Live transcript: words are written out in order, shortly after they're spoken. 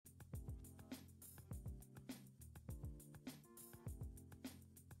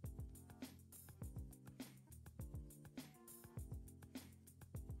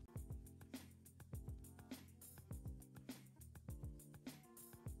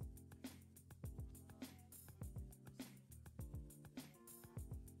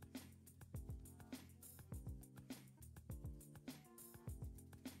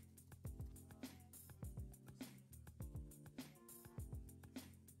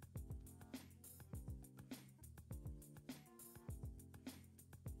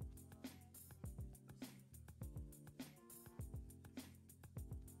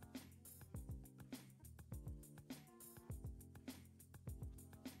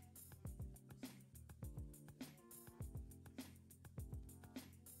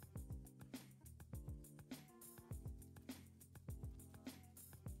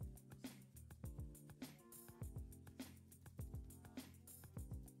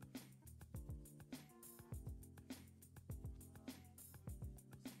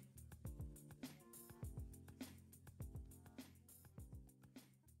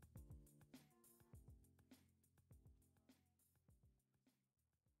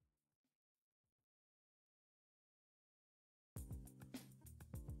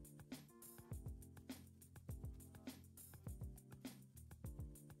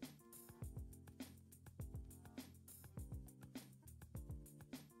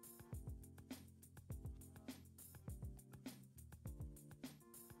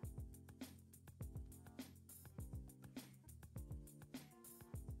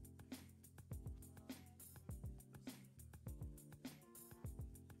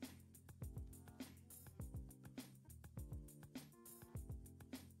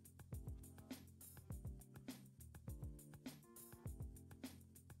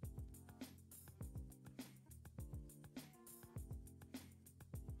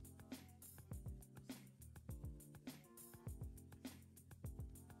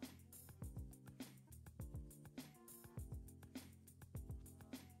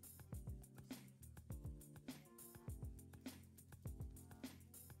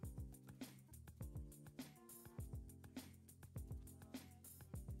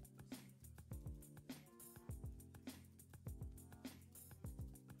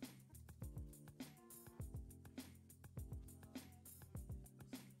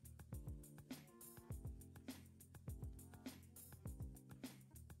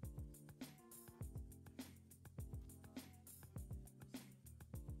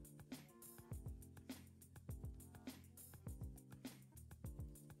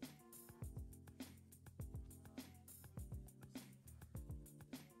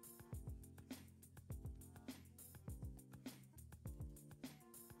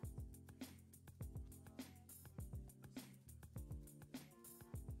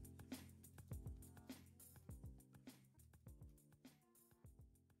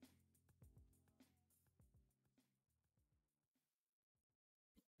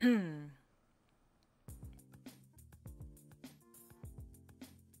Well,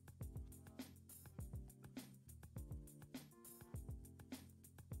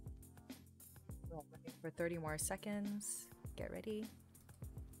 wait for 30 more seconds. Get ready.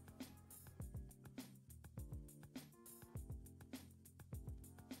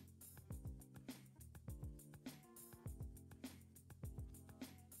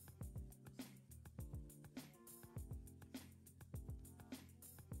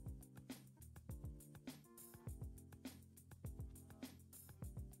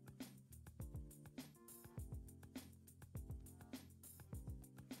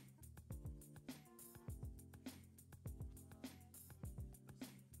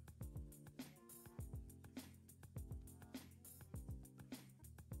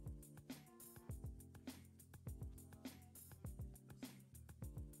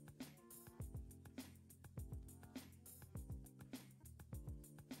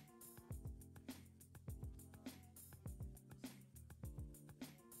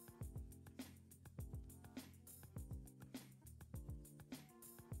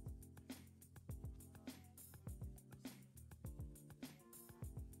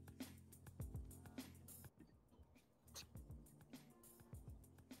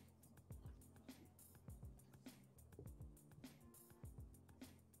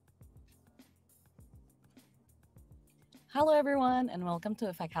 Hello, everyone, and welcome to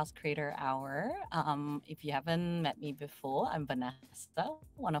Effect House Creator Hour. If you haven't met me before, I'm Vanessa,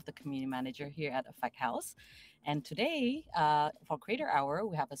 one of the community manager here at Effect House. And today, for Creator Hour,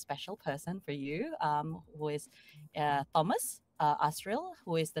 we have a special person for you, who is Thomas Asriel,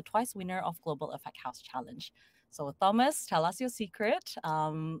 who is the twice winner of Global Effect House Challenge. So, Thomas, tell us your secret.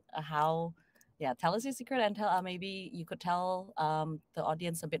 Tell us your secret, and maybe you could tell the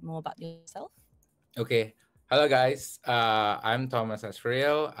audience a bit more about yourself. Okay. Hello, guys. I'm Thomas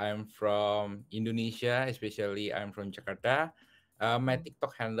Asriel. I'm from Indonesia, especially I'm from Jakarta. My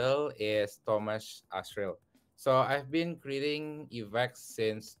TikTok handle is Thomas Asriel. So I've been creating effects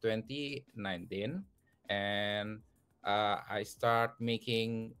since 2019, and I start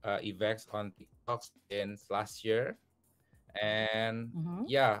making effects on TikTok since last year. And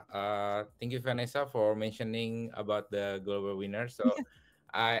thank you, Vanessa, for mentioning about the global winner. So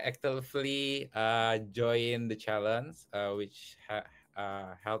I actively joined the challenge, which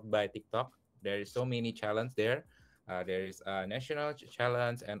held by TikTok. There is so many challenge there. There is a national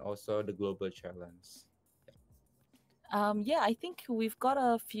challenge and also the global challenge. I think we've got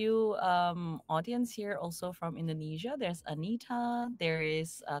a few audience here also from Indonesia. There's Anita, there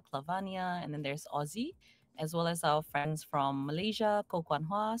is Clavania, and then there's Ozzy, as well as our friends from Malaysia, Ko Kwan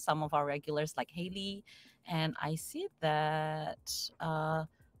Hua, some of our regulars like Haley. And I see that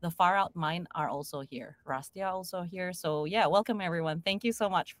the Far Out Mind are also here. Rastia also here. So yeah, welcome everyone. Thank you so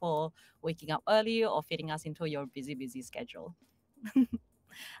much for waking up early or fitting us into your busy schedule.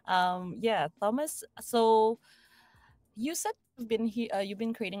 Thomas. So you said you've been here. You've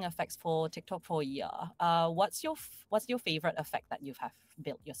been creating effects for TikTok for a year. What's your favorite effect that you have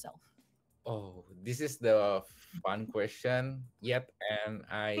built yourself? Oh, this is the fun question yet, and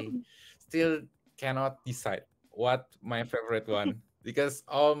I still cannot decide what my favorite one because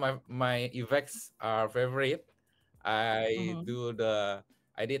all my effects are favorite. I Mm-hmm. do the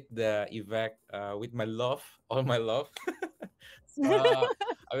I did the effect with my love, all my love. So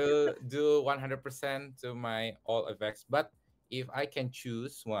I will do 100% to my all effects. But if I can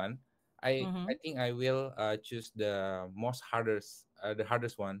choose one, I Mm-hmm. think I will choose the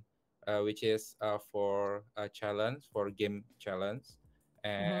hardest one, which is for a challenge for game challenge,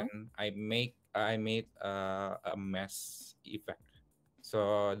 Mm-hmm. and I made a mess effect.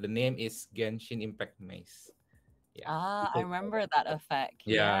 So the name is Genshin Impact Maze. Yeah. I remember that effect.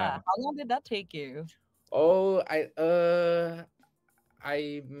 Yeah. Yeah. How long did that take you? Oh,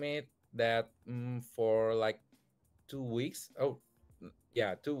 I made that for like 2 weeks. Oh,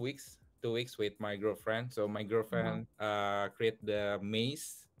 yeah, 2 weeks. 2 weeks with my girlfriend. So my Mm-hmm. girlfriend create the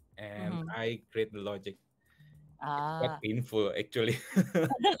maze and Mm-hmm. I create the logic. It's quite Ah. painful actually.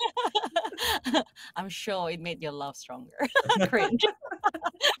 I'm sure it made your love stronger. Cringe.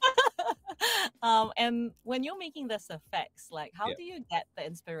 And when you're making this effects, like how Yeah. do you get the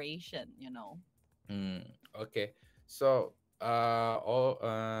inspiration, you know? Okay. So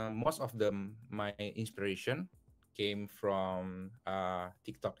most of them my inspiration came from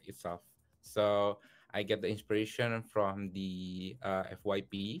TikTok itself. So I get the inspiration from the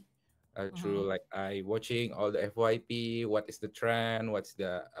FYP through Mm-hmm. like I watching all the FYP. What is the trend? What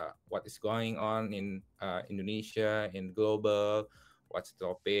is going on in Indonesia in global? What's the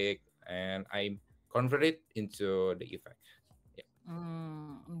topic? And I convert it into the effect. Yeah.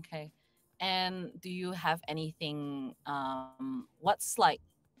 Okay. And do you have anything? What's like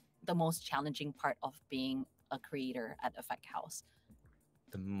the most challenging part of being a creator at Effect House?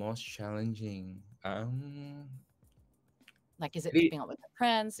 The most challenging. Like, is it Really, keeping up with the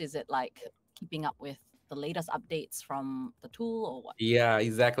trends? Is it like keeping up with the latest updates from the tool or what? yeah,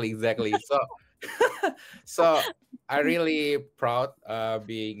 exactly. So, so I really proud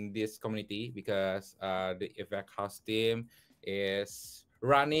being this community because the Effect House team is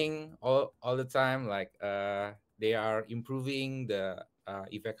running all the time. Like they are improving the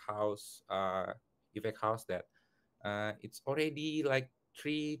Effect House that it's already like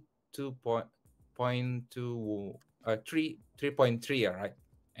 3.3.3, right?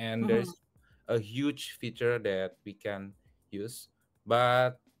 And Mhm. there's a huge feature that we can use,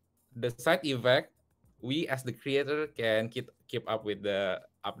 but the side effect, we as the creator can keep up with the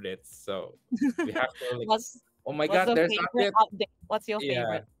updates. So we have to like, what's oh my what's god, the there's favorite update. update? What's your Yeah,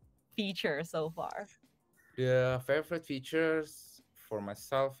 favorite feature so far? the favorite features for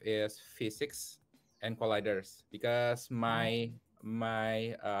myself is physics and colliders because Oh.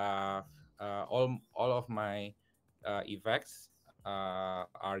 all of my effects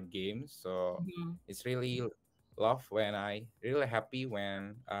are games. So Mhm. it's really love when I really happy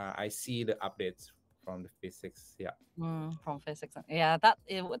when I see the updates from the physics. Yeah, From physics. Yeah,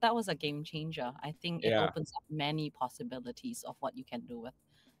 that was a game changer. I think it yeah, opens up many possibilities of what you can do with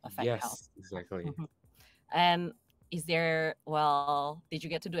Effect House. yes, exactly. Mhm. And is there, well, did you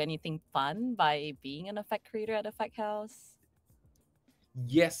get to do anything fun by being an effect creator at Effect House?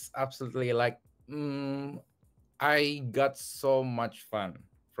 Yes, absolutely. Like. I got so much fun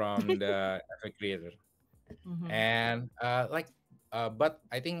from the effect creator, Mm-hmm. and but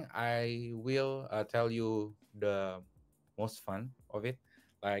I think I will tell you the most fun of it.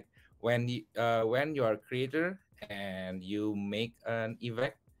 Like when you are a creator and you make an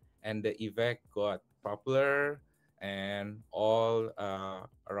event, and the event got popular, and all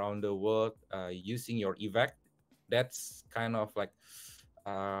around the world using your event, that's kind of like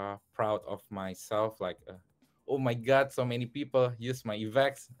proud of myself. Like, oh my god, so many people use my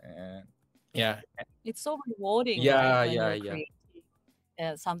events, and yeah, It's so rewarding, right? yeah, When yeah, you're yeah.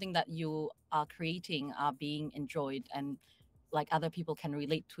 creating something that you are creating are being enjoyed, and like other people can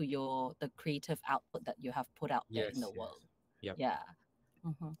relate to the creative output that you have put out there in the Yes, world. yes, yep. Yeah.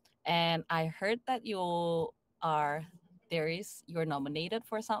 hmm And I heard that are you're nominated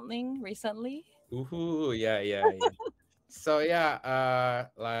for something recently. Ooh, yeah, yeah, yeah. So yeah,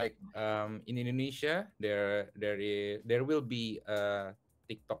 in Indonesia, there will be a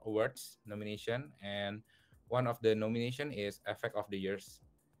TikTok Awards nomination, and one of the nomination is Effect of the Years,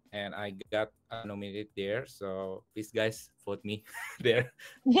 and I got nominated there. So please, guys, vote me there.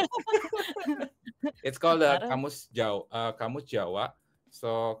 It's called Let us. Kamus Jawa.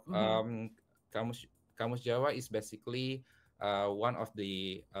 So hmm Kamus Kamus Jawa is basically one of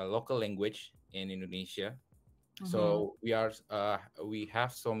the local language in Indonesia. hmm So we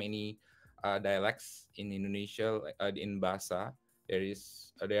have so many dialects in Indonesia, like, in Bahasa.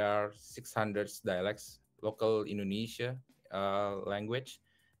 There are 600 dialects local Indonesia language,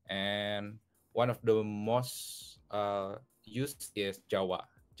 and one of the most used is Java.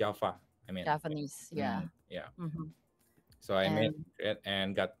 I mean, Japanese, yeah. yeah. hmm So I made And it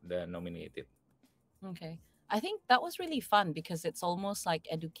and got the nominated. okay. I think that was really fun because it's almost like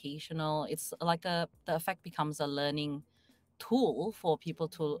educational. It's like the effect becomes a learning tool for people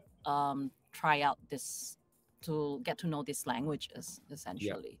to try out this, to get to know these languages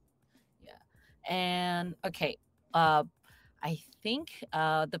Yeah. essentially. Yeah. And okay, uh, I think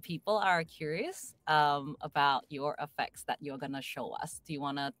the people are curious about your effects that you're gonna show us. Do you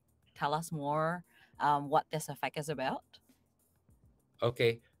want to tell us more what this effect is about?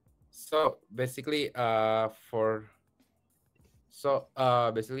 Okay. So basically, for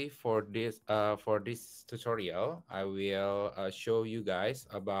this tutorial, I will show you guys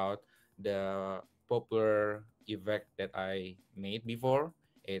about the popular effect that I made before.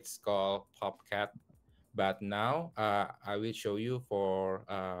 It's called Popcat, but now I will show you for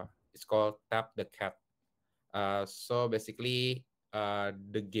it's called Tap the Cat. So basically,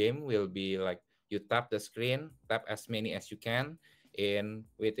 the game will be like you tap the screen, tap as many as you can in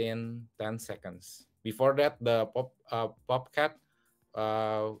within 10 seconds. Before that, the Popcat,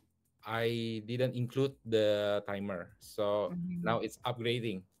 uh, I didn't include the timer. So Mhm. now it's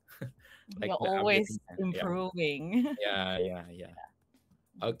upgrading, You're like the always upgrading time. Yeah, improving. yeah.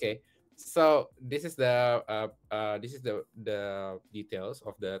 Okay. So this is the details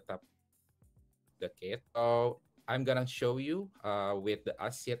of the tap the kit. So I'm gonna show you with the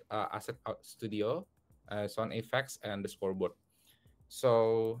Asset Studio, sound effects, and the scoreboard.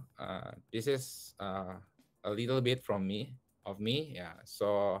 So this is a little bit from me of me. Yeah.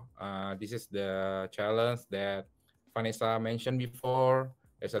 So this is the challenge that Vanessa mentioned before.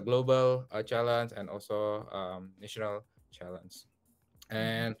 There's a global challenge and also national challenge.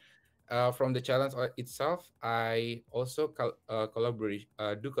 Mm-hmm. And from the challenge itself, I also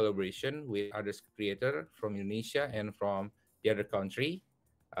do collaboration with other creator from Indonesia and from the other country,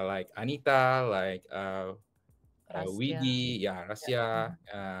 like Anita, like Gracias. Widi, yeah, Yeah.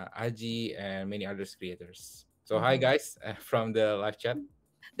 Rasya, Aji, and many others creators. So hi Mm-hmm. guys from the live chat.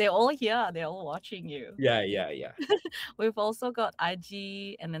 They're all here. They're all watching you. Yeah, yeah, yeah. We've also got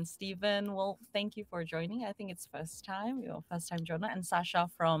IG and then Steven. Well, thank you for joining. I think it's first time, your first time joiner, and Sasha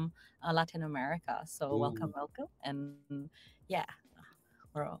from Latin America. So welcome, Ooh. welcome. And yeah,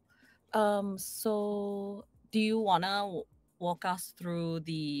 we're all. So do you wanna walk us through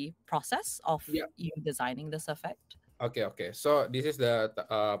the process of Yeah. you designing this effect? Okay, okay. So this is the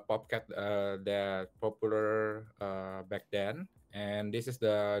Popcat that popular back then, and this is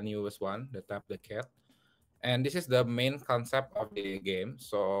the newest one, the Tap the Cat, and this is the main concept of the game.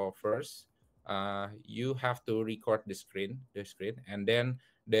 So first, you have to record the screen, and then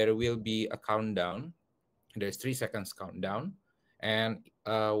there will be a countdown. There's 3 seconds countdown, and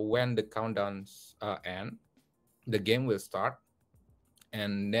when the countdowns end, the game will start,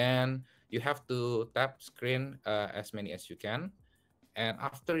 and then you have to tap screen as many as you can. And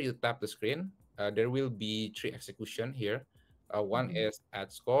after you tap the screen, there will be three execution here. One Mm-hmm. is add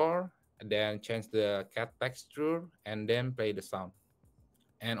score, then change the cat texture, and then play the sound.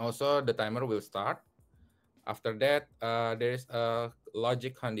 And also the timer will start. After that, there is a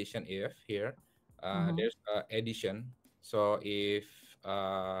logic condition if here. Mm-hmm. There's addition. So if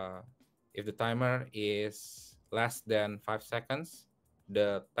the timer is less than 5 seconds,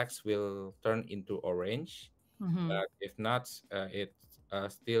 the text will turn into orange. Mm-hmm. But if not, it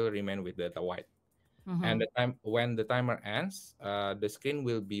still remain with the white. And Mm-hmm. the time when the timer ends, the screen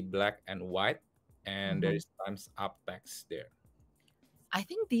will be black and white, and there Mm-hmm. is times up text there. I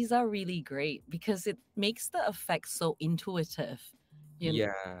think these are really great because it makes the effect so intuitive. You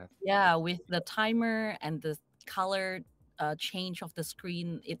Yeah. Yeah, with the timer and the color change of the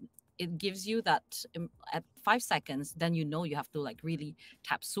screen, it gives you that at 5 seconds, then you know you have to like really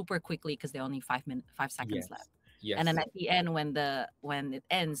tap super quickly because there are only 5 seconds left. Yes. And then Yes. at the end, when it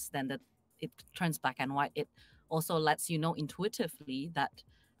ends, then it turns black and white. It also lets you know intuitively that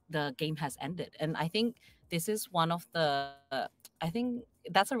the game has ended. And I think this is one of the. I think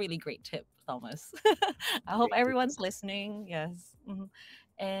that's a really great tip, Thomas. I hope Thank you. everyone's listening. Yes. Mhm.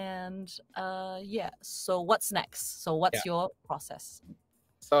 And yeah, so what's next? So Yeah. what's your process?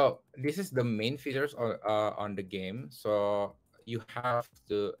 So this is the main features on the game. So you have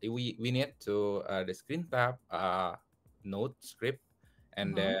to we need to the screen tab note script,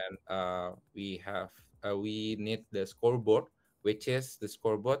 and Mm-hmm. then we need the scoreboard, which is the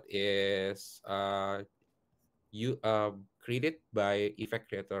scoreboard is you created by effect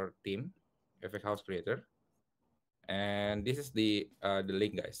creator team, effect house creator, and this is the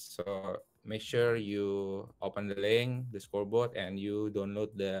link, guys. So make sure you open the link, the scoreboard, and you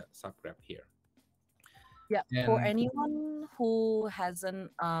download the subgraph here. Yeah, for And anyone who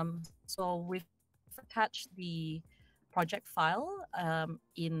hasn't, so we've attached the project file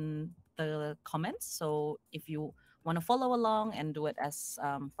in the comments. So if you want to follow along and do it as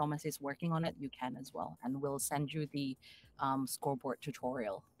Thomas is working on it, you can as well. And we'll send you the scoreboard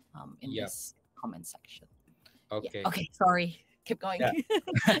tutorial in yep, this comment section. Yeah. okay. Okay. Sorry. Keep going.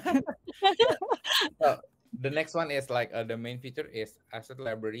 Yeah. So the next one is like the main feature is asset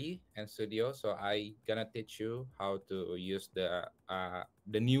library and studio. So I gonna teach you how to use the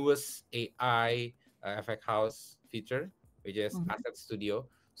newest AI effect house feature, which is Mhm. asset studio.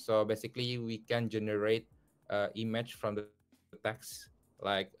 So basically, we can generate image from the text.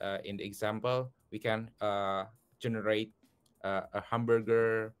 Like in the example, we can generate a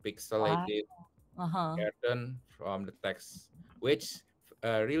hamburger Wow. pixelated Uh-huh. pattern from the text, which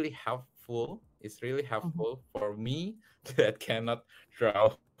really helpful. It's really Mhm. helpful for me that cannot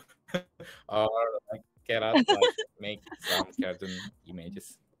draw or like cannot like make some cartoon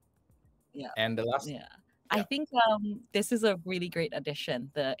images. Yeah. And the last, Yeah. I yeah, think this is a really great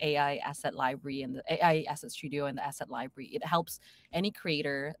addition, the AI asset library and the AI asset studio and the asset library. It helps any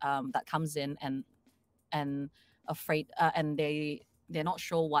creator that comes in and afraid and they're not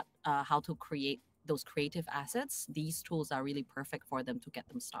sure what how to create those creative assets. These tools are really perfect for them to get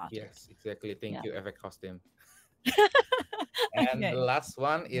them started. yes, exactly. Thank Yeah. you, Effect Costume. And the Okay. last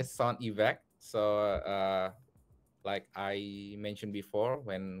one is sound effect. So like I mentioned before,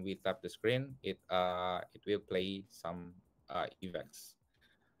 when we tap the screen, it will play some effects.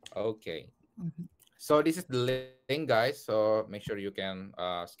 Okay. Mhm. So this is the link, guys. So make sure you can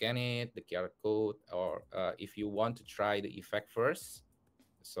scan it, the QR code, or if you want to try the effect first,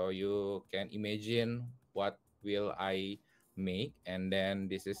 so you can imagine what will I make, and then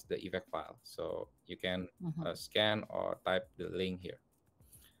this is the effect file. So you can Mhm. scan or type the link here.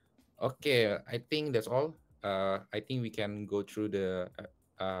 Okay, I think that's all. I think we can go through the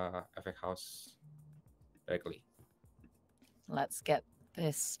effect house directly. Let's get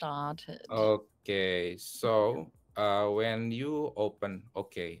this started. Okay, so when you open,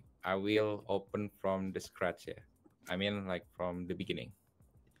 okay, I will open from the scratch here. I mean, like from the beginning.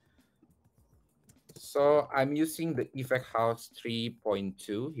 So I'm using the Effect House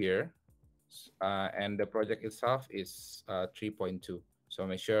 3.2 here, and the project itself is 3.2. So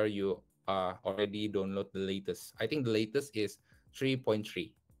make sure you already download the latest. I think the latest is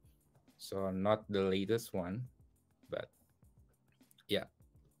 3.3. So not the latest one, but yeah.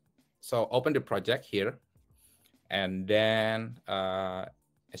 So open the project here, and then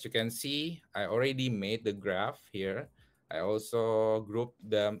as you can see, I already made the graph here. I also grouped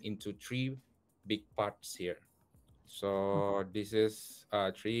them into three big parts here. So this is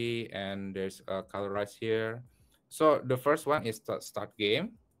three, and there's a colorize here. So the first one is start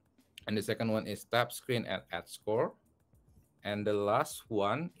game, and the second one is tap screen and add score, and the last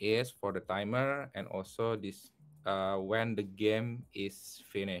one is for the timer, and also this when the game is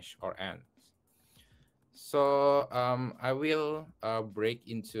finished or ends. So I will break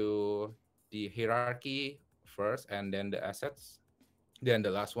into the hierarchy first, and then the assets. Then the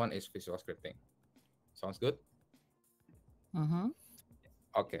last one is visual scripting. Sounds good? Mm-hmm.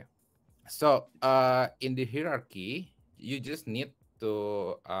 Okay. So in the hierarchy, you just need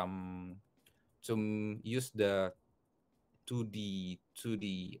to use the 2D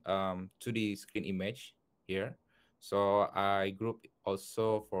screen image here. So I group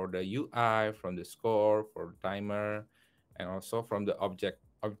also for the UI, from the score, for the timer, and also from the object.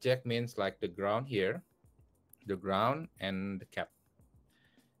 Object means like the ground here, the ground and the cap.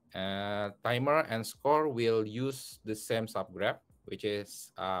 Timer and score will use the same subgraph, which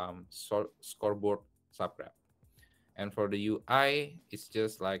is scoreboard subgraph. And for the UI, it's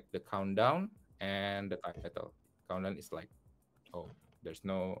just like the countdown and the title. Countdown is like, oh, there's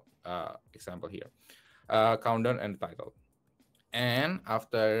no example here. Countdown and title. And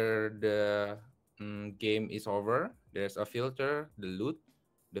after the game is over, there's a filter, the loot,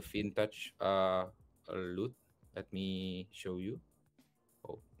 the vintage loot. Let me show you.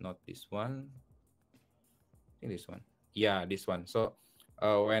 Oh, not this one. I think this one. Yeah, this one. So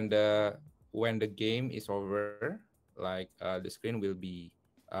when the game is over, like the screen will be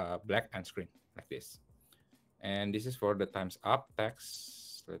black and screen like this. And this is for the times up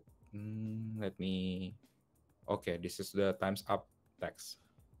text. Let me. Okay, this is the times up text.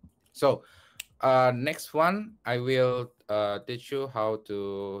 So next one, I will teach you how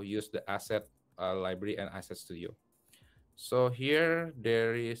to use the asset library and asset studio. So here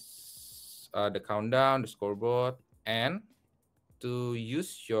there is the countdown, the scoreboard, and to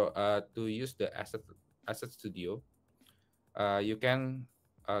use the asset studio, you can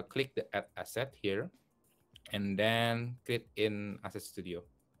click the add asset here, and then click in asset studio.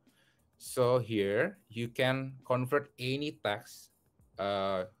 So here you can convert any text,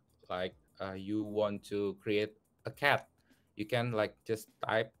 uh, like you want to create a cat. You can like just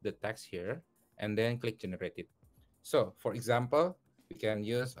type the text here and then click generate it. So for example, we can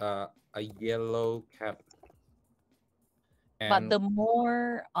use a yellow cat, But and the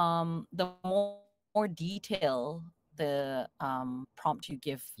more detail the prompt you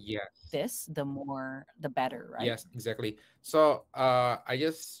give yes, this, the better, right? yes, exactly. So I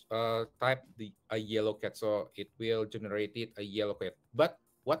just type the a yellow cat, so it will generate it a yellow cat. But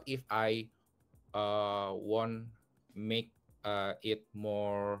what if I want make it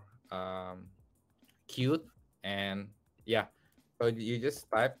more cute, and yeah, so you just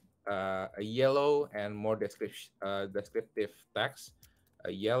type a yellow and more descriptive text,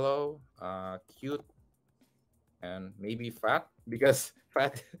 a yellow, cute, and maybe fat, because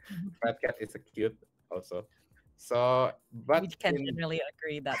fat Mhm. fat cat is a cute also. So We but can in generally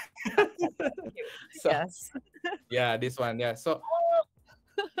agree that fat cats are cute. so Yes. yeah, this one, yeah. So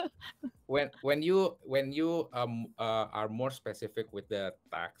when you are more specific with the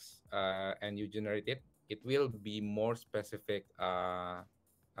tax, and you generate it, it will be more specific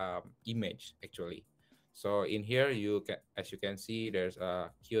image actually. So in here you can, as you can see, there's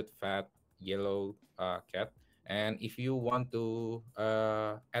a cute fat yellow cat, and if you want to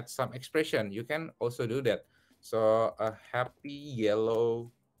add some expression, you can also do that. So a happy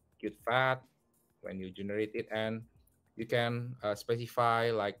yellow cute fat, when you generate it, and you can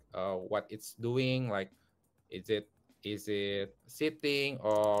specify like what it's doing, like is it sitting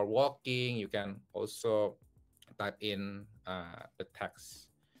or walking. You can also type in the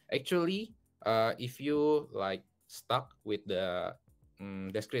text. Actually, if you like stuck with the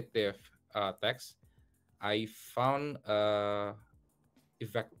descriptive text, I found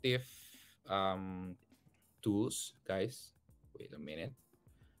effective um, tools, guys. Wait a minute.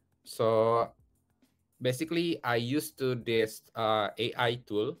 So basically, I used to this AI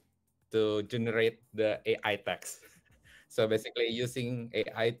tool to generate the AI text. So basically, using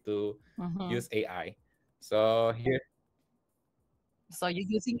AI to Mm-hmm. use AI. So here, So you're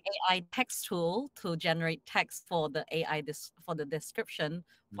using AI text tool to generate text for the for the description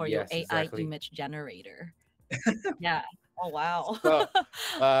for your yes, AI exactly. image generator. Yeah. Oh wow. So,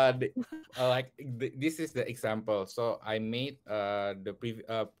 this is the example. So I made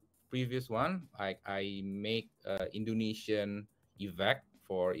previous one. Like I make Indonesian evac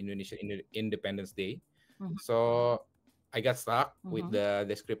for Indonesian Independence Day. Mhm, So I got stuck with mhm, the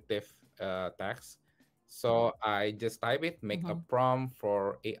descriptive text. So I just type it, make a mhm. prompt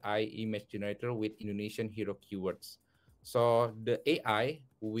for AI image generator with Indonesian hero keywords. So the AI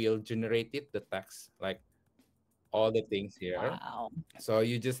will generate it the text like all the things here. Wow. So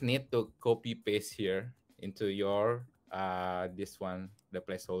you just need to copy paste here into your this one, the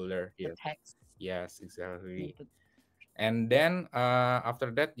placeholder The here. text Yes, with exactly. the And then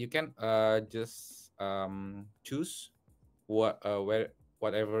after that you can just choose where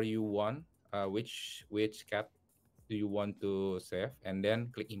whatever you want, which cat do you want to save, and then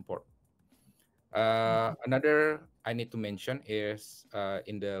click import. mhm. Another I need to mention is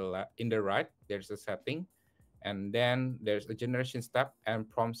in the right there's a setting, and then there's a generation step and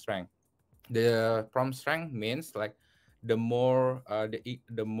prompt strength. The prompt strength means like the more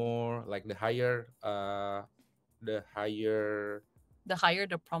like the higher, The higher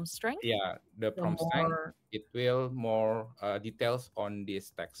the prompt strength, yeah, the the prompt strength, more it will more details on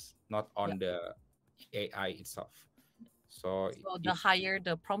this text, not yeah. on the AI itself. So So the it higher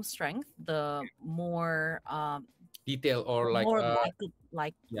the prompt strength, detail the or like more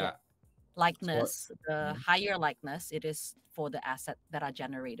like yeah, yeah. So likeness, the mhm. higher likeness it is for the asset that are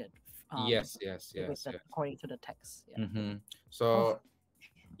generated Yes, yes, with yes, the yes. according to the text. Yeah. Oh, So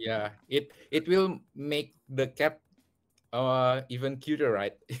yeah, it will make the cap even cuter,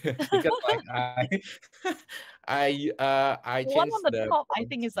 right? Because like I the one changed on the the top, I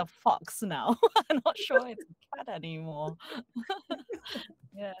think, is a fox now. I'm not sure it's a cat anymore.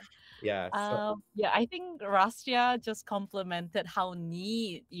 Yeah. yeah. So Yeah, I think Rastia just complimented how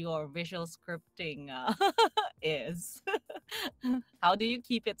neat your visual scripting is. How do you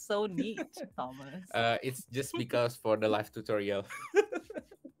keep it so neat, Thomas? it's just because for the live tutorial.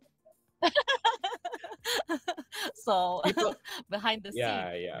 So People, behind the scene,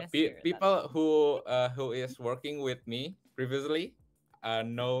 yeah, yeah. this year, that's People who is working with me previously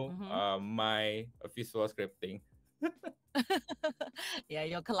know hmm my visual scripting. yeah,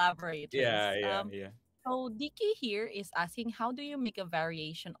 your collaborators. Yeah, yeah, yeah. So Diki here is asking, how do you make a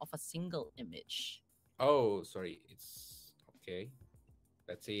variation of a single image? Oh, sorry. It's okay.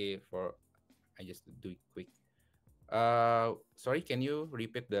 Let's see for I just do it quick. Sorry, can you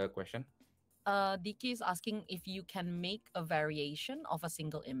repeat the question? Diki is asking if you can make a variation of a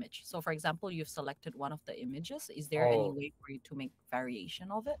single image. So, for example, you've selected one of the images. Is there any Oh, way for you to make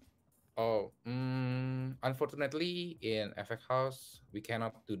variation of it? unfortunately, in Effect House, we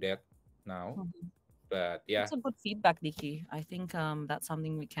cannot do that now. Mhm. But yeah, That's a good feedback, Diki. I think that's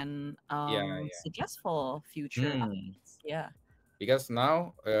something we can yeah, yeah. suggest for future Hmm. updates. Yeah. Because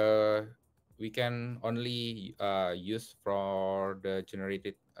now, we can only use for the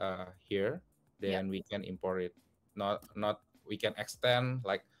generated here. Yep. Then we can import it. Not we can extend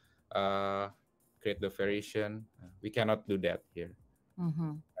like uh, create the variation. We cannot do that here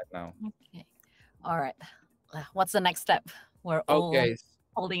Mm-hmm. right now. Okay. All right. What's the next step? We're all Okay.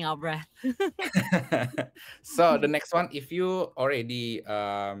 holding our breath. So the next one, if you already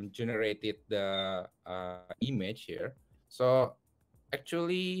generated the image here, so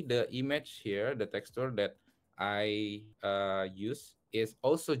actually the image here, the texture that I use is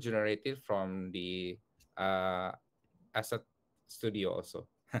also generated from the uh, Asset Studio also.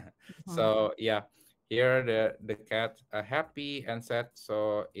 Mhm. So yeah, here the cat happy and sad,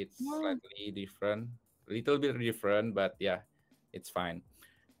 so it's Mm, slightly different, little bit different, but yeah, it's fine.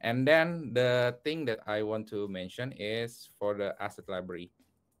 And then the thing that I want to mention is for the asset library.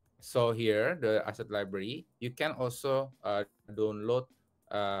 So here, the asset library, you can also download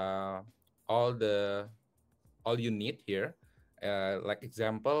uh, all the all you need here. Like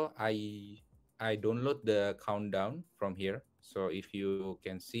example, I download the countdown from here. So if you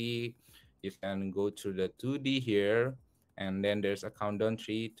can see, you can go to the 2D here, and then there's a countdown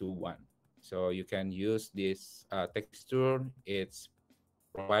 3, 2, 1. So you can use this texture. It's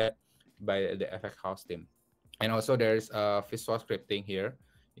provided by the Effect House team. And also there's visual scripting here.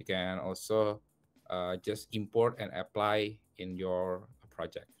 You can also just import and apply in your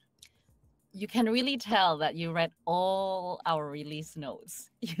project. You can really tell that you read all our release notes.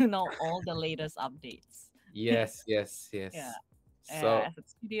 You know all the latest updates. Yes, yes, Yeah. yes. So Asset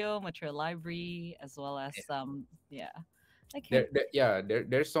Studio, Material Library, as well as some. Yeah. Okay.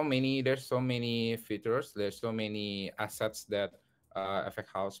 there's so many features, there's so many assets that Effect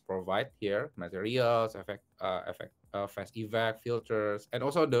House provide here: materials, fast evac filters, and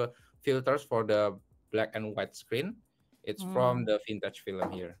also the filters for the black and white screen. It's from Mm, the vintage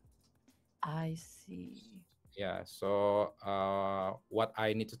film here. I see. Yeah, so what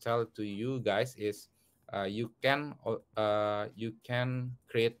I need to tell to you guys is you can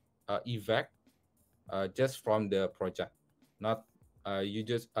create evac just from the project, not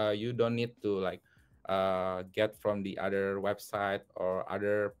you don't need to like get from the other website or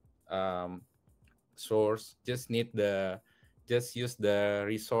other um, source. Just use the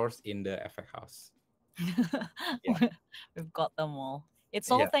resource in the Effect House. Yeah, We've got them all. It's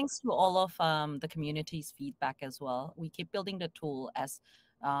all yeah. thanks to all of the community's feedback as well. We keep building the tool as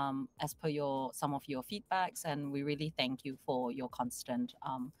per your some of your feedbacks, and we really thank you for your constant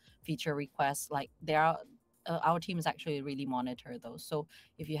feature requests. Like there are. Our team is actually really monitor those. So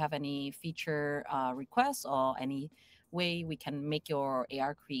if you have any feature requests or any way we can make your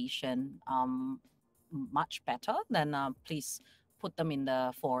AR creation much better, then please put them in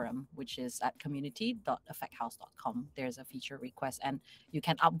the forum, which is at community.effecthouse.com. There's a feature request, and you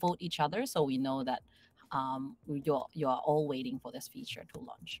can upvote each other so we know that you're all waiting for this feature to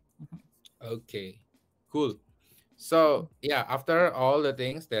launch. Mhm. Okay, cool. So yeah, after all the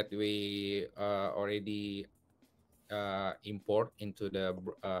things that we already import into the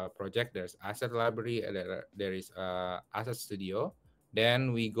project, there's asset library, there is asset studio.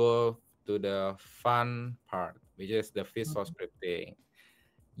 Then we go to the fun part, which is the visual Mhm. scripting.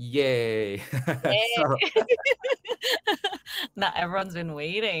 Yay! Yay! So Now everyone's been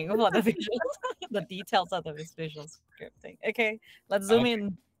waiting for the visuals, the details of the visual scripting. Okay, let's zoom okay,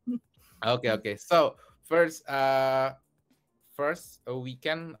 in. okay. So first, we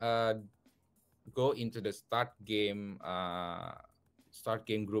can go into the start game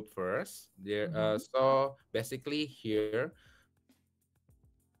group first. There, Mhm. so basically here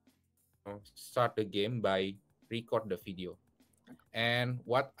we can start the game by record the video. And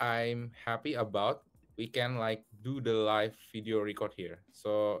what I'm happy about, we can like do the live video record here.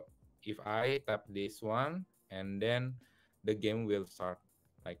 So if I tap this one, and then the game will start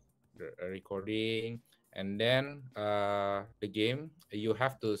like the recording, and then the game you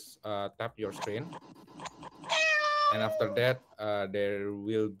have to tap your screen, and after that there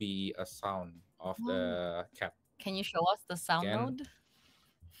will be a sound of Oh, the cat. can you show us the You sound can node?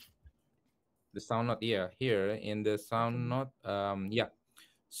 the sound note, yeah, here in the sound Okay. note, yeah.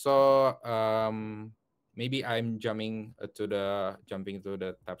 So maybe I'm jumping to the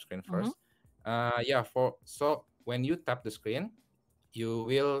tap screen Mhm. first. Yeah, for so when you tap the screen, you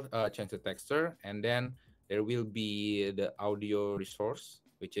will change the texture, and then there will be the audio resource,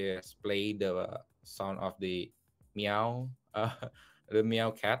 which is play the sound of the meow, the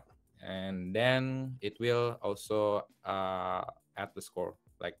meow cat, and then it will also add the score,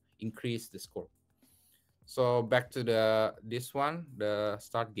 like increase the score. So back to this one, the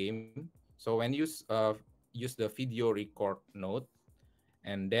start game. So when you use the video record node,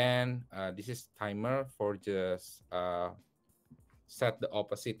 and then this is timer for just set the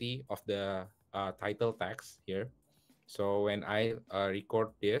opacity of the title text here. So when I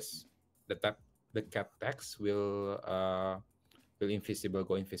record this, the cat text will invisible,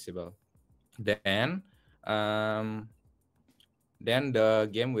 go invisible. Then um, then the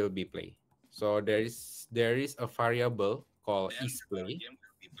game will be play. So there is a variable called isPlay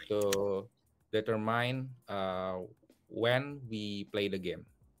to determine when we play the game.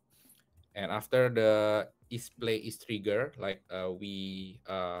 And after the isPlay is trigger, like we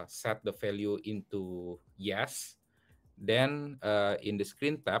set the value into yes, then in the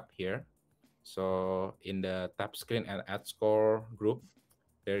screen tab here, so in the tap screen and add score group,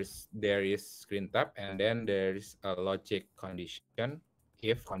 there is screen tab, and then there is a logic condition,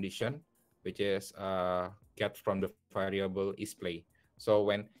 if condition, which is get from the variable isPlay. So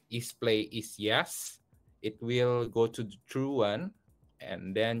when isPlay is yes, it will go to the true one,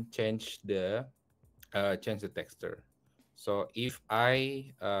 and then change the texture. So if I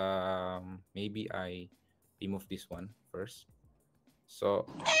maybe I remove this one first. So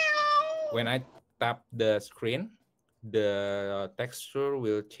when I tap the screen, the texture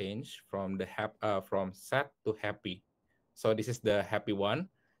will change from from sad to happy. So this is the happy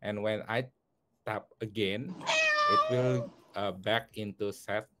one, and when I tap again, it will back into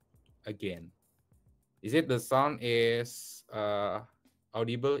sad again. Is it the sound is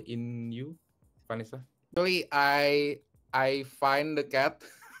audible in you, Vanessa? Actually, I find the cat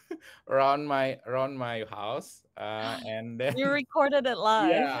around my house, and then You recorded it live.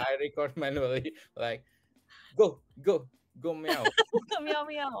 yeah, I record manually. Like go go go meow, Meow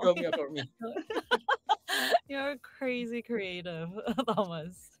meow. go meow for me. You're crazy creative,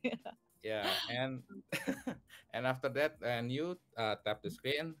 Thomas. Yeah. Yeah, and and after that, and you tap the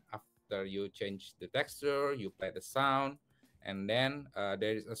screen. After you change the texture, you play the sound, and then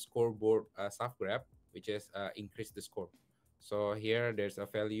there is a scoreboard soft grab, which is increase the score. So here there's a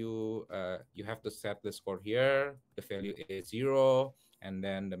value. You have to set the score here. The value is 0, and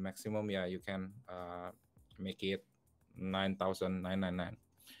then the maximum. Yeah, you can make it 9,999.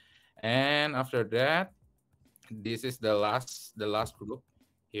 And after that, this is the last group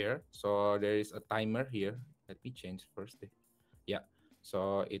here. So there is a timer here. Let me change first. Yeah,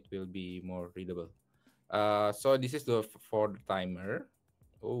 so it will be more readable. So this is for the timer.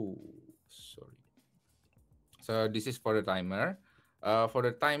 Oh, sorry. So this is for the timer. For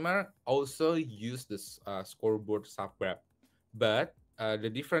the timer, also use this scoreboard subgraph. But the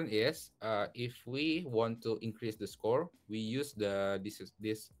difference is, if we want to increase the score, we use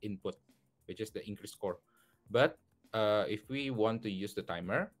this input, which is the increase score. But if we want to use the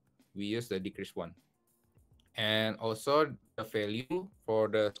timer, we use the decrease one. And also the value for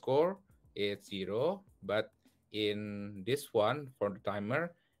the score is 0, but in this one for the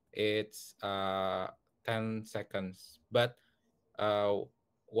timer, it's 10 seconds. But uh,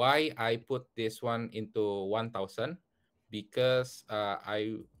 why I put this one into 1000? Because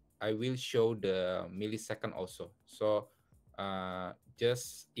I will show the millisecond also. So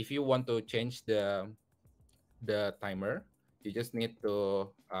just if you want to change the timer, you just need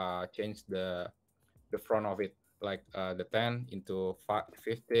to change the front of it, like the 10 into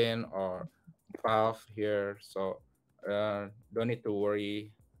 15 or 12 here. So don't need to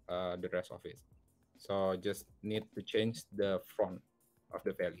worry the rest of it. So just need to change the front of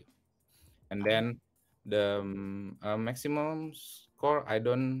the value. And then the maximum score, I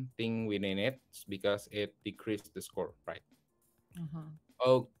don't think we need it because it decreased the score, right? Mhm.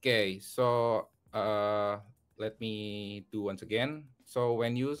 Okay, so let me do once again. So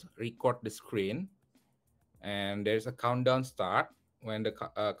when you record the screen, and there's a countdown start. When the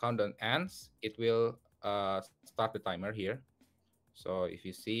countdown ends, it will start the timer here. So if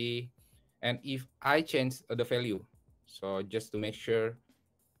you see, and if I change the value, so just to make sure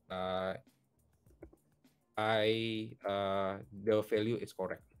uh, the value is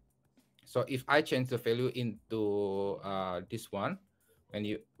correct. So if I change the value into this one, when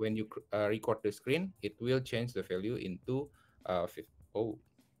you record the screen, it will change the value into oh,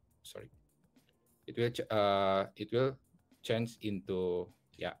 sorry, it will change into,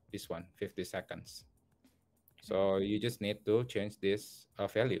 yeah, this one, 50 seconds. Okay. So you just need to change this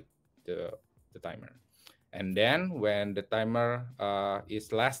value, the timer. And then when the timer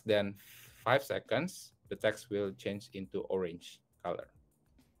is less than 5 seconds, the text will change into orange color.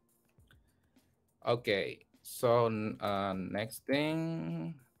 Okay, so next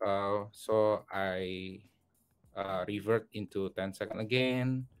thing, so I revert into 10 seconds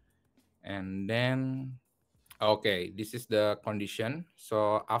again, and then okay, this is the condition.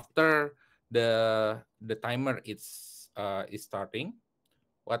 So after the timer is starting,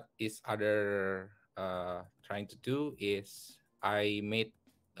 what is other trying to do is I made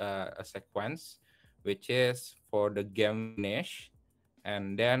a sequence, which is for the game finish,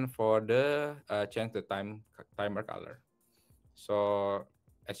 and then for the change the timer color. So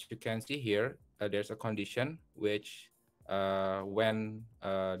as you can see here, there's a condition which when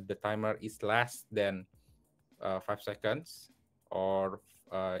the timer is less than 5 seconds, or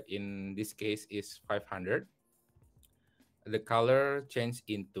in this case is 500, the color change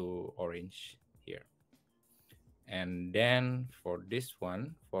into orange here. And then for this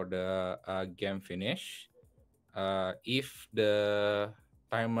one, for the game finish, if the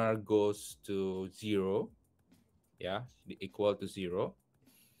timer goes to 0, yeah, equal to 0,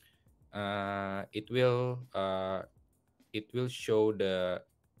 it will show the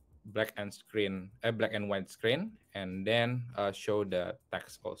black and white screen, and then show the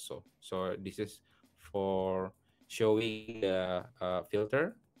text also. So this is for showing the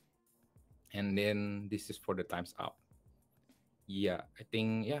filter, and then this is for the times up.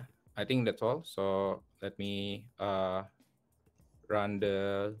 I think that's all. So let me run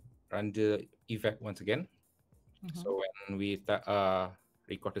the run the effect once again. Mm-hmm. So when we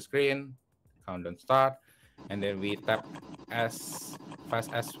record the screen, countdown start, and then we tap as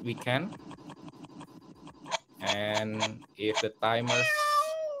fast as we can. And if the timers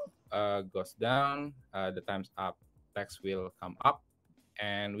goes down, the time's up, text will come up,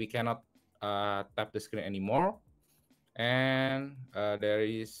 and we cannot tap the screen anymore. And there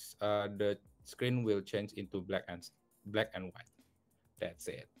is the screen will change into black and white. That's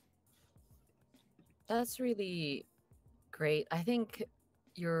it. That's really great.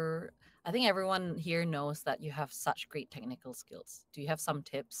 You're I think everyone here knows that you have such great technical skills. Do you have some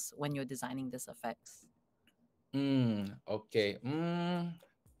tips when you're designing these effects? Okay.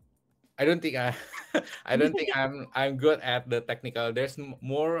 I don't think I, I don't think I'm good at the technical. There's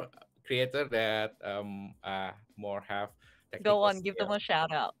more creator that more have Go technical on, give them skill. a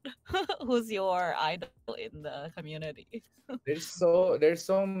shout out. Who's your idol in the community? There's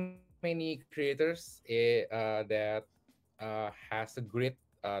so many creators that has a great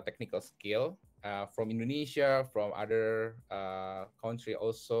technical skill from Indonesia, from other country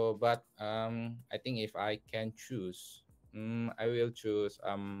also. But I think if I can choose, I will choose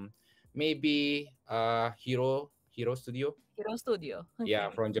maybe Hero Studio. Hero Studio. Yeah,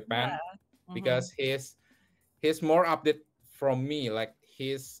 Okay. from Yeah. Japan, Mm-hmm. because he's more update from me. Like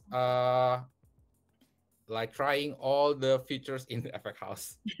he's like trying all the features in the effect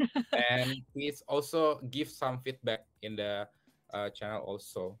house, and he's also give some feedback in the channel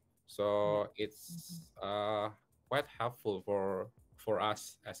also. Yeah. So Mhm. it's quite helpful for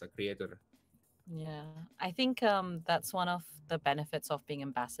us as a creator. Yeah. I think that's one of the benefits of being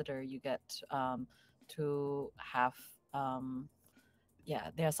ambassador. You get to have um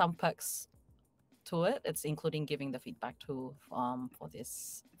yeah, there are some perks to it. It's including giving the feedback to for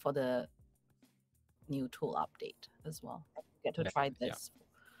the new tool update as well. You get to try this. That's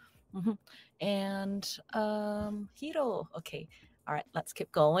yeah. Mhm. And Hiro. Okay. All right, let's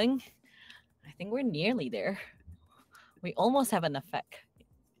keep going. I think we're nearly there. We almost have an effect.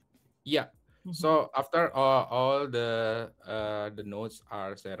 Yeah. Hmm. So after all the nodes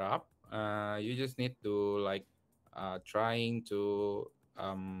are set up, you just need to like trying to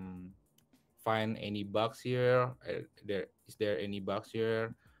find any bugs here. There any bugs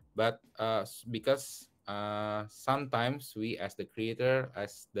here? But because sometimes we as the creator,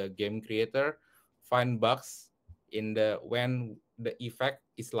 as the game creator, find bugs in the when the effect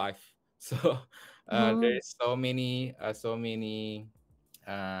is live. So Hmm. there's so many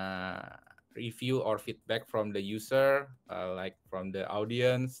uh, review or feedback from the user, like from the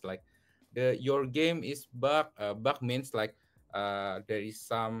audience, like the your game is bug. Bug means like there is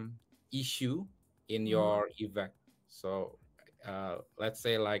some issue in Hmm. your event. So let's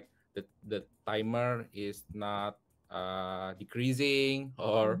say like the timer is not decreasing,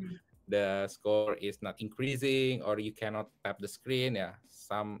 or Hmm. the score is not increasing, or you cannot tap the screen. Yeah,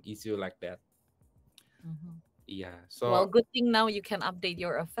 some issue like that. Hmm. Yeah. Well, So good thing now you can update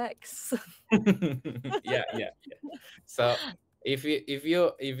your effects. yeah. So if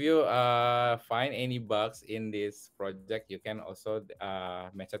you find any bugs in this project, you can also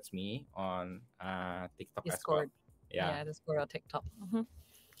message me on TikTok as well. Discord. Yeah. Yeah, Discord or TikTok.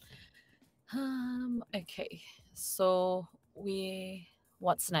 Okay. So we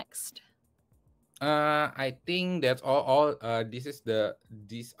what's next? I think that's all.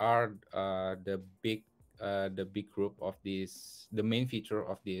 These are the big group of this, the main feature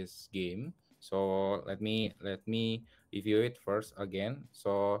of this game. So let me review it first again.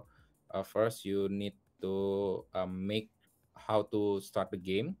 So first you need to make how to start the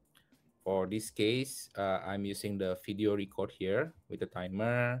game. For this case, I'm using the video record here with the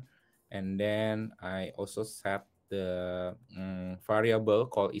timer, and then I also set the variable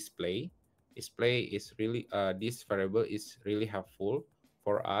called isplay. Isplay is really this variable is really helpful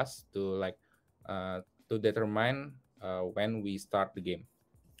for us to like to determine when we start the game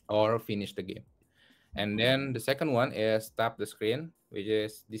or finish the game. And Mhm. then the second one is tap the screen, which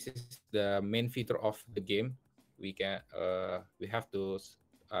is this is the main feature of the game. We have to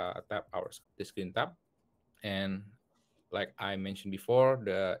tap the screen tap, and like I mentioned before,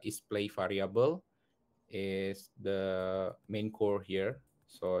 the display variable is the main core here.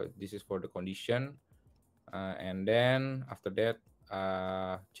 So this is for the condition, and then after that,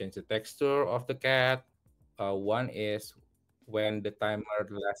 change the texture of the cat. One is when the timer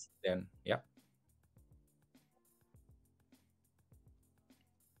less than yeah.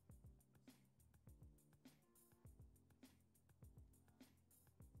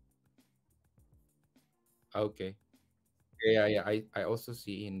 Okay. Yeah, yeah. I also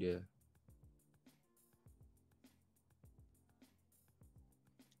see in the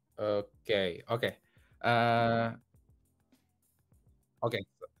okay, okay. Uh, okay.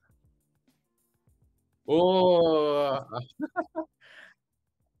 Oh,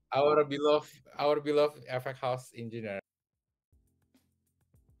 our beloved effect house engineer.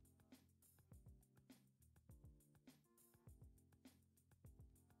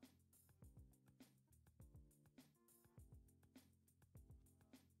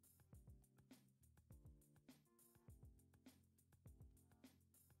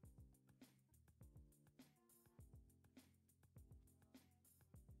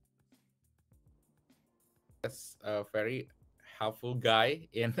 That's a very helpful guy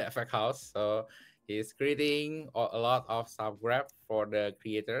in the effect house. So he's creating a lot of subgraph for the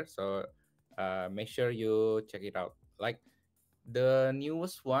creator. So make sure you check it out. Like the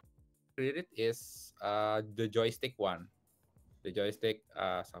newest one created is the joystick one, the joystick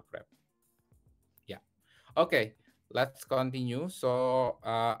subgraph. Yeah. Okay. Let's continue. So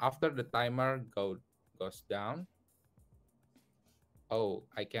after the timer goes down, oh,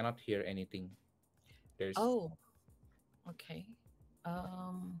 I cannot hear anything. There's Oh, okay.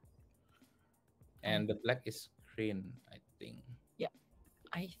 Um, I and the black is green, I think. yeah,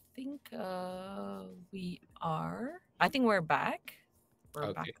 I think we are. I think we're back.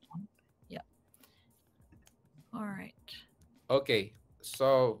 We're back Okay. on. Yeah. All right. Okay.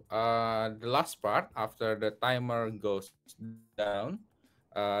 So the last part after the timer goes down,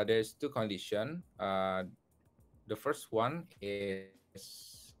 there's two condition. The first one is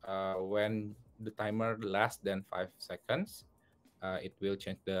when the timer lasts than 5 seconds, it will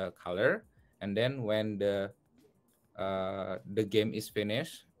change the color, and then when the game is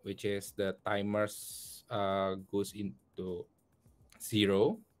finished, which is the timers goes into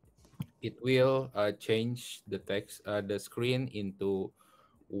zero, it will change the text, the screen into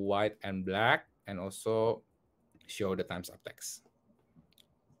white and black, and also show the times up text.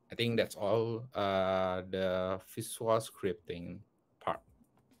 I think that's all the visual scripting part.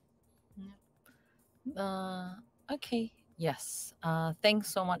 Uh, okay. Yes.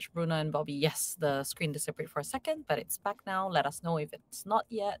 Thanks so much, Bruno and Bobby. Yes, the screen disappeared for a second, but it's back now. Let us know if it's not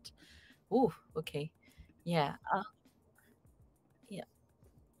yet. Ooh, okay. Yeah. Yeah.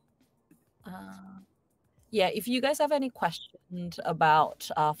 Uh, yeah. If you guys have any questions about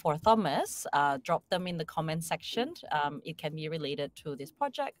for Thomas, drop them in the comment section. It can be related to this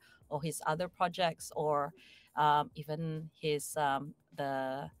project or his other projects, or even his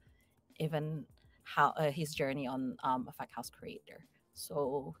the even how his journey on Effect House Creator.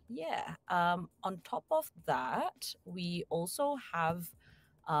 So yeah, on top of that, we also have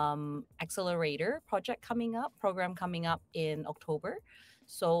accelerator project coming up, program coming up in October.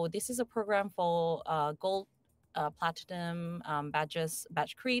 So this is a program for gold, platinum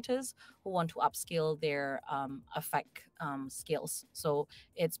badge creators who want to upskill their effect skills. So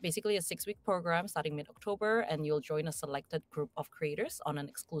it's basically a 6-week program starting mid October, and you'll join a selected group of creators on an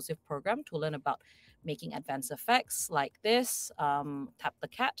exclusive program to learn about making advanced effects like this, tap the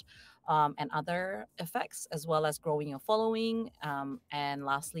cat, and other effects, as well as growing your following. And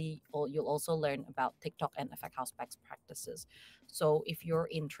lastly, you'll also learn about TikTok and Effect House best practices. So if you're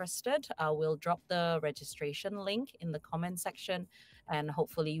interested, we'll drop the registration link in the comment section, and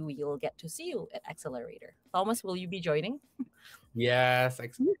hopefully we'll get to see you at Accelerator. Thomas, will you be joining? Yes,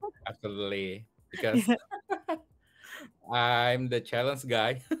 absolutely. Because I'm the challenge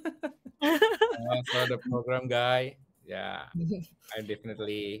guy, also the program guy. Yeah, I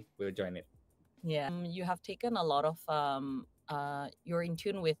definitely will join it. Yeah, you have taken a lot of you're in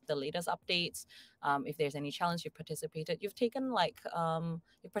tune with the latest updates. If there's any challenge, you participated. You've taken like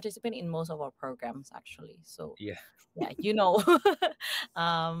you participate in most of our programs actually. So Yeah. yeah, you know.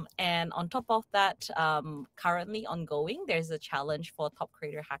 And on top of that, currently ongoing, there's a challenge for Top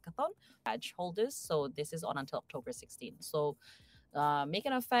Creator Hackathon badge holders. So this is on until October 16th. So make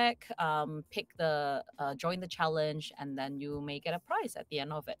an effect, pick the join the challenge, and then you may get a prize at the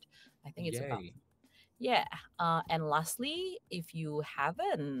end of it. I think it's about Yay. yeah. And lastly, if you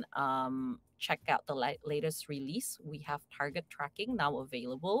haven't checked out the latest release, we have target tracking now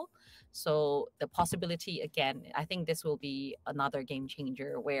available. So the possibility, again, I think this will be another game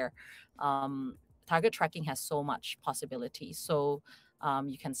changer where target tracking has so much possibility. So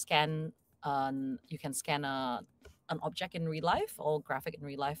you can scan an object in real life or graphic in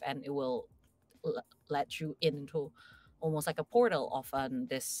real life, and it will let you into almost like a portal of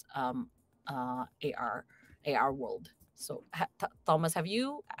this AR world. So, Thomas, have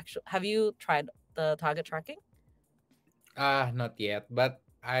you tried the target tracking? Not yet, but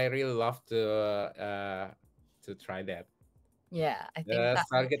I really love to try that. Yeah, I think The that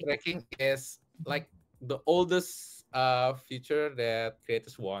will target be. tracking is Mhm. like the oldest feature that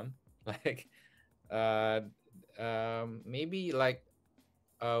creators want. Like uh, maybe like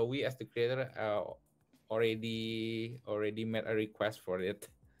we as the creator already made a request for it.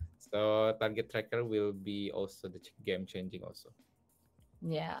 So target tracker will be also the game changing also.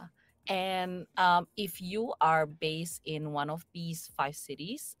 Yeah. And if you are based in one of these five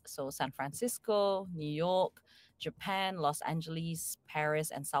cities, so San Francisco, New York, Japan, Los Angeles,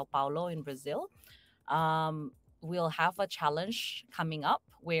 Paris, and Sao Paulo in Brazil, um, we'll have a challenge coming up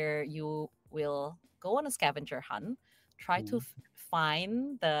where you will go on a scavenger hunt, try to Ooh.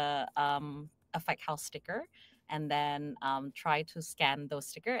 find the effect house sticker, and then try to scan those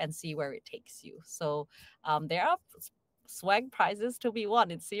sticker and see where it takes you. So there are swag prizes to be won.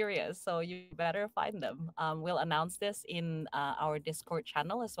 It's serious, so you better find them. We'll announce this in our Discord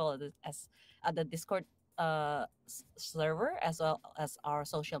channel as well as the Discord server as well as our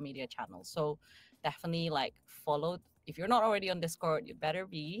social media channels. So definitely like follow. If you're not already on Discord, you better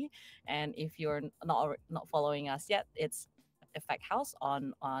be. And if you're not following us yet, it's Effect House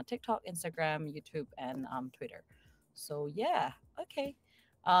on TikTok, Instagram, YouTube, and Twitter. So yeah, okay.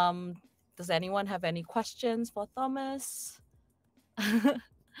 Um, does anyone have any questions for Thomas?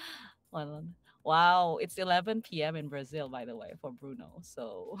 Well, wow, it's 11 p.m. in Brazil, by the way, for Bruno.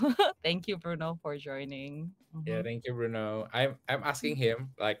 So thank you, Bruno, for joining. Yeah, Mhm. thank you, Bruno. I'm asking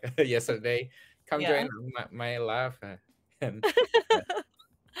him like yesterday, come Yeah. join my live, and yeah.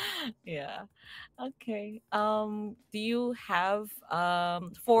 Yeah. Okay. Do you have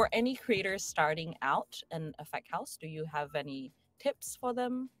for any creators starting out in Effect House, do you have any tips for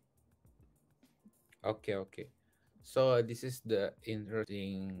them? Okay, okay. So this is the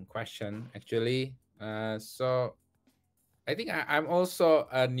interesting question actually. So I think I'm also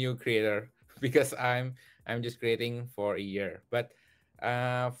a new creator because I'm just creating for a year. But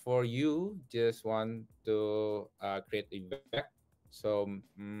for you, just want to create event. So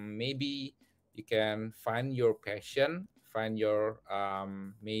maybe you can find your passion, find your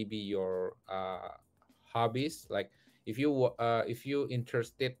maybe your hobbies. Like if you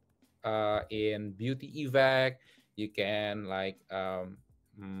interested in beauty event, you can like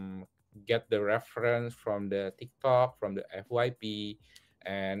get the reference from the TikTok, from the FYP.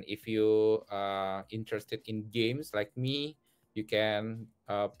 And if you are interested in games like me, you can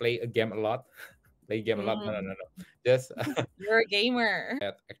play a game a lot. Play game a lot. No, no, Mm, no, no. Just you're a gamer.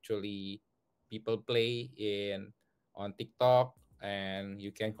 that actually people play in on TikTok, and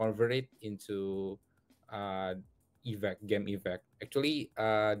you can convert it into uh, game effect. Actually,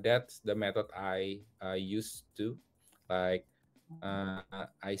 that's the method I used to like.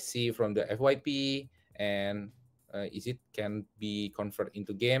 I see from the FYP, and is it can be convert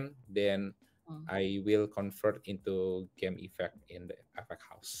into game, then Mm, I will convert into game effect in the effect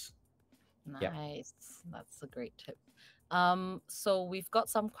house. Yep. nice. That's a great tip. So we've got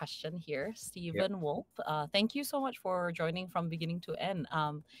some question here. Yep. Stephen Wolf, thank you so much for joining from beginning to end.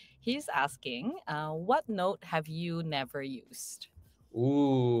 He's asking, what note have you never used?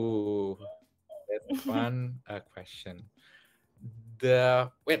 Ooh, that's a fun question. The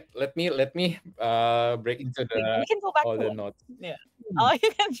wait, let me break into Okay, the we can go back all to the one. notes. Yeah. Hmm. Oh,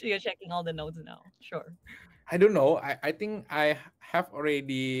 you're checking all the notes now. Sure. I don't know. I think I have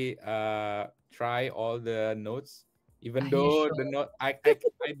already try all the notes, even Are you though sure? the note I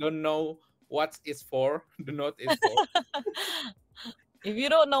don't know what is for. The note is for. If you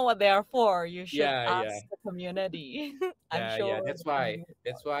don't know what they are for, you should Yeah, yeah, ask the community. I'm yeah, yeah. sure That's the why. community.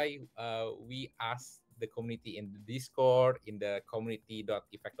 That's why we ask the community in the Discord, in the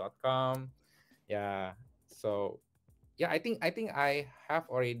community.effect.com. Yeah. So yeah, I think I have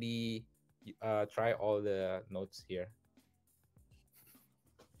already try all the notes here.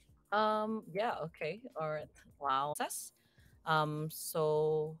 Yeah, okay. All right. Wow. Process.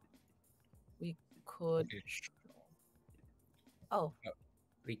 So we could Okay. oh,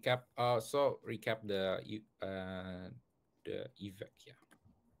 Recap. So recap the event. Yeah.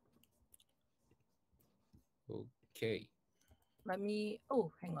 Okay. let me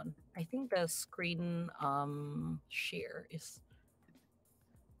oh, hang on. I think the screen share is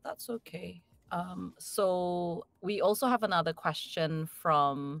that's okay. So we also have another question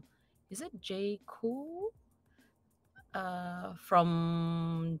from is it J Cool?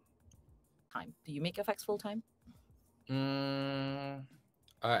 From time. Do you make effects full time? Mm,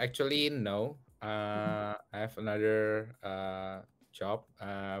 actually, no. I have another job.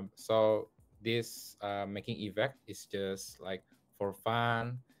 So this making event is just like for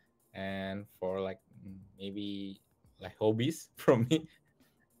fun and for like maybe like hobbies from me.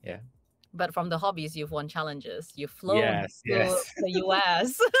 Yeah. But from the hobbies, you've won challenges. You've flown Yes, to yes. the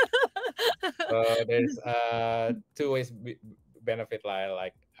US. So there's two ways benefit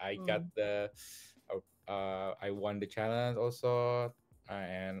like I got Mm, the I won the challenge also,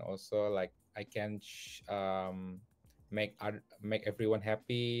 and also like I can make everyone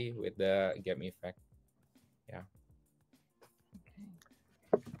happy with the game effect. Yeah.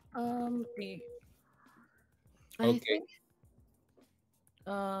 okay. Do you, I Okay. think.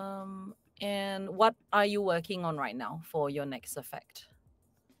 And what are you working on right now for your next effect?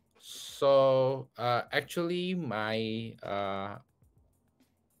 So actually, my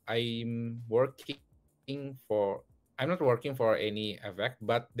I'm not working for any effect,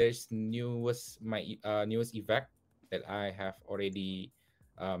 but there's newest effect that I have already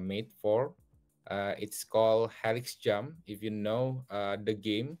made for. It's called Helix Jump. If you know the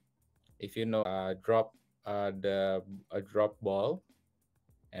game, if you know drop the a drop ball,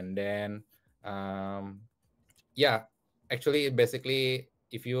 and then um, yeah, actually basically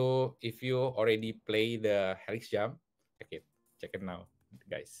if you already play the Helix Jump, check it check it now,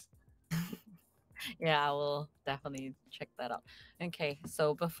 guys. Yeah, I will definitely check that out. Okay,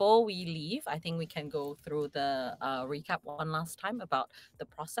 so before we leave, I think we can go through the recap one last time about the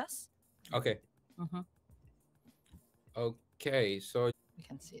process. Okay. Mm-hmm. Okay, We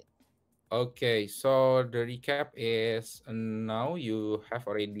can see it. so the recap is now you have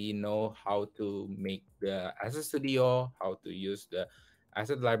already know how to make the Asset Studio, how to use the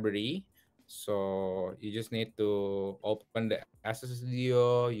asset library. So you just need to open the Asset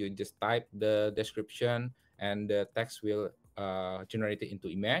Studio, you just type the description, and the text will generate it into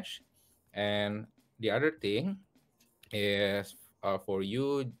image. And the other thing is for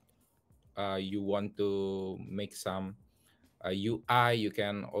you, you want to make some UI, you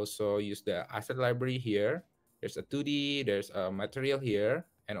can also use the asset library here. There's a 2D, there's a material here,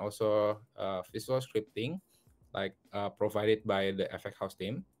 and also visual scripting, like provided by the Effect House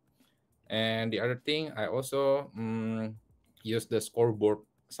team. And the other thing, I also use the scoreboard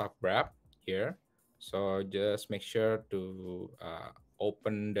subgraph here. So just make sure to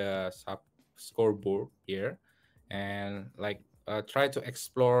open the sub scoreboard here, and like try to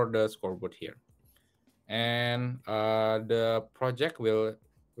explore the scoreboard here. And the project will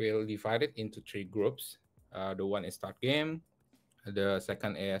divide it into three groups. The one is start game, the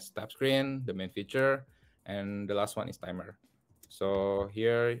second is tap screen, the main feature, and the last one is timer. So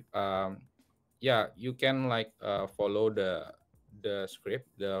here, yeah, you can like follow the script,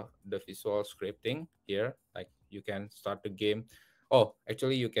 the visual scripting here. Like you can start the game. Oh,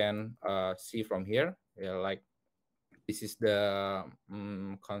 actually, you can see from here. Yeah, like this is the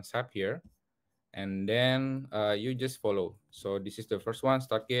concept here, and then you just follow. So this is the first one,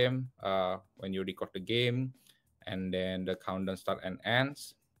 start game. When you record the game, and then the countdown start and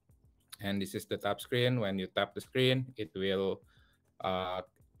ends. And this is the tap screen. When you tap the screen, it will uh,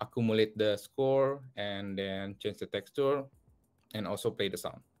 accumulate the score and then change the texture and also play the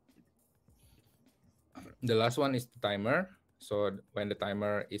sound. The last one is the timer. So when the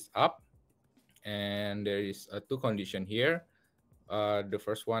timer is up, and there is a two condition here. The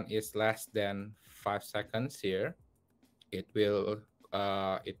first one is less than 5 seconds here. It will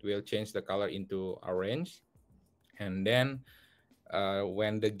change the color into orange, and then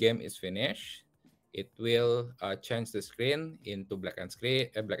when the game is finished, it will change the screen into black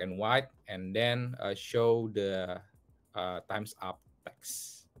and white, and then show the times up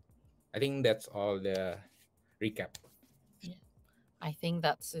text. I think that's all the recap. Yeah, I think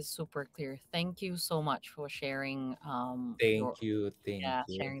that's is super clear. Thank you so much for sharing your Thank you, yeah thank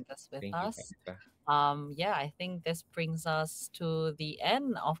you, sharing this with thank you, us. Vanessa. Yeah, I think this brings us to the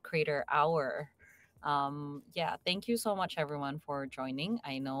end of Creator Hour. Yeah, thank you so much everyone for joining.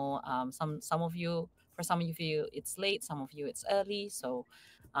 I know some of you, for some of you it's late, some of you it's early. So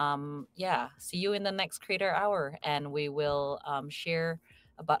yeah, see you in the next Creator Hour, and we will share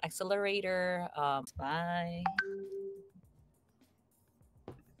about Accelerator. Bye.